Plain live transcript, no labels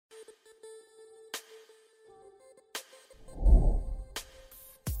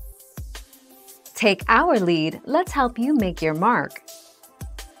Take our lead, let's help you make your mark.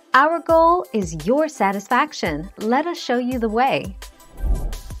 Our goal is your satisfaction. Let us show you the way.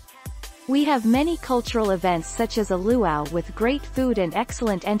 We have many cultural events such as a luau with great food and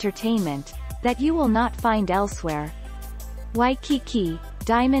excellent entertainment that you will not find elsewhere. Waikiki,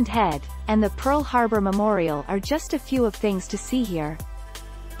 Diamond Head, and the Pearl Harbor Memorial are just a few of things to see here.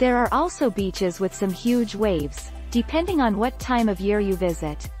 There are also beaches with some huge waves, depending on what time of year you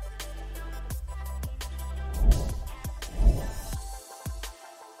visit.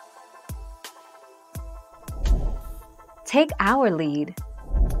 Take our lead.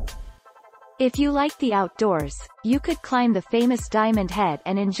 If you like the outdoors, you could climb the famous Diamond Head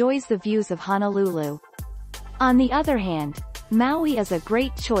and enjoys the views of Honolulu. On the other hand, Maui is a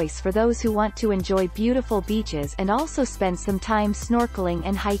great choice for those who want to enjoy beautiful beaches and also spend some time snorkeling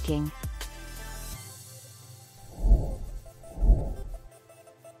and hiking.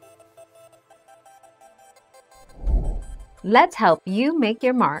 Let's help you make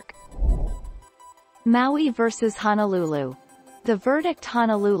your mark. Maui versus Honolulu. The verdict: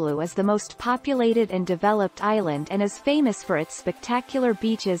 Honolulu is the most populated and developed island and is famous for its spectacular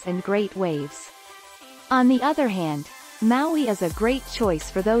beaches and great waves. On the other hand, Maui is a great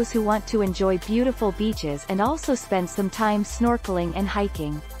choice for those who want to enjoy beautiful beaches and also spend some time snorkeling and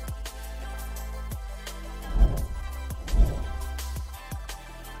hiking.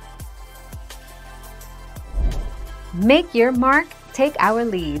 Make your mark, take our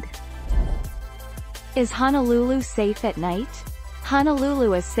lead. Is Honolulu safe at night?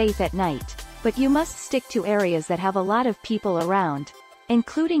 Honolulu is safe at night, but you must stick to areas that have a lot of people around,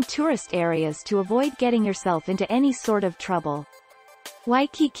 including tourist areas, to avoid getting yourself into any sort of trouble.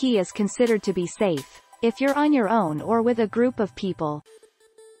 Waikiki is considered to be safe if you're on your own or with a group of people.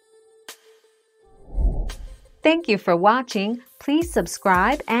 Thank you for watching. Please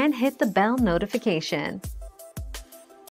subscribe and hit the bell notification.